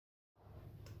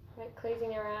Like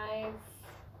closing our eyes,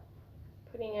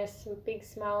 putting a big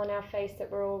smile on our face that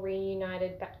we're all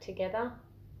reunited back together.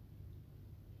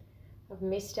 I've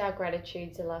missed our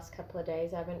gratitudes the last couple of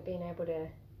days. I haven't been able to,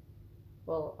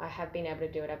 well, I have been able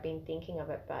to do it. I've been thinking of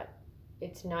it, but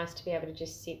it's nice to be able to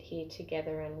just sit here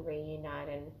together and reunite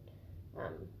and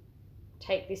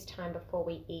take this time before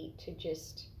we eat to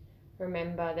just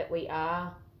remember that we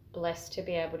are blessed to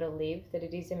be able to live, that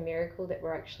it is a miracle that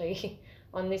we're actually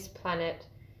on this planet,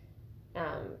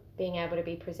 being able to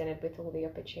be presented with all the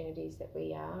opportunities that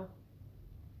we are.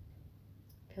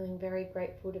 Feeling very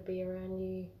grateful to be around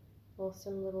you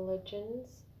awesome little legends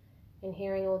and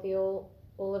hearing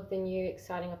all of the new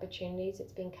exciting opportunities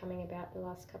that's been coming about the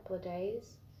last couple of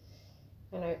days.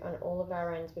 I know on all of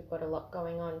our ends we've got a lot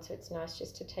going on, so it's nice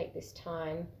just to take this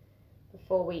time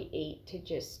before we eat to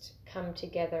just come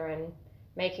together and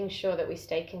making sure that we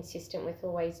stay consistent with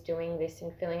always doing this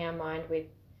and filling our mind with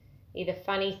either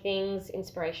funny things,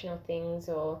 inspirational things,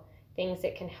 or things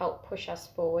that can help push us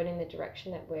forward in the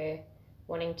direction that we're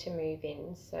wanting to move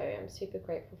in. So I'm super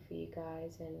grateful for you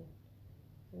guys,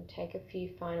 and take a few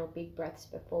final big breaths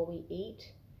before we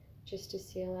eat just to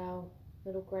seal our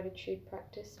little gratitude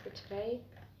practice for today.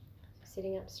 So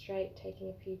sitting up straight, taking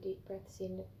a few deep breaths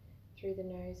in through the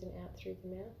nose and out through the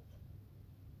mouth.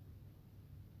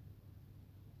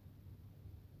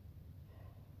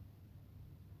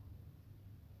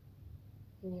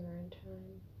 In your own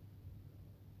time.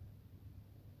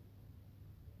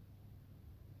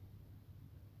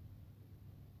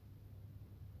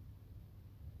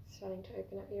 Starting to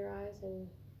open up your eyes and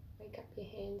wake up your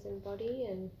hands and body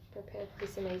and prepare for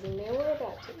this amazing meal we're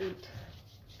about to eat.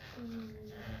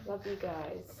 Love you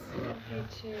guys. Love you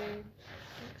too.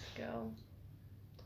 Thanks, girl.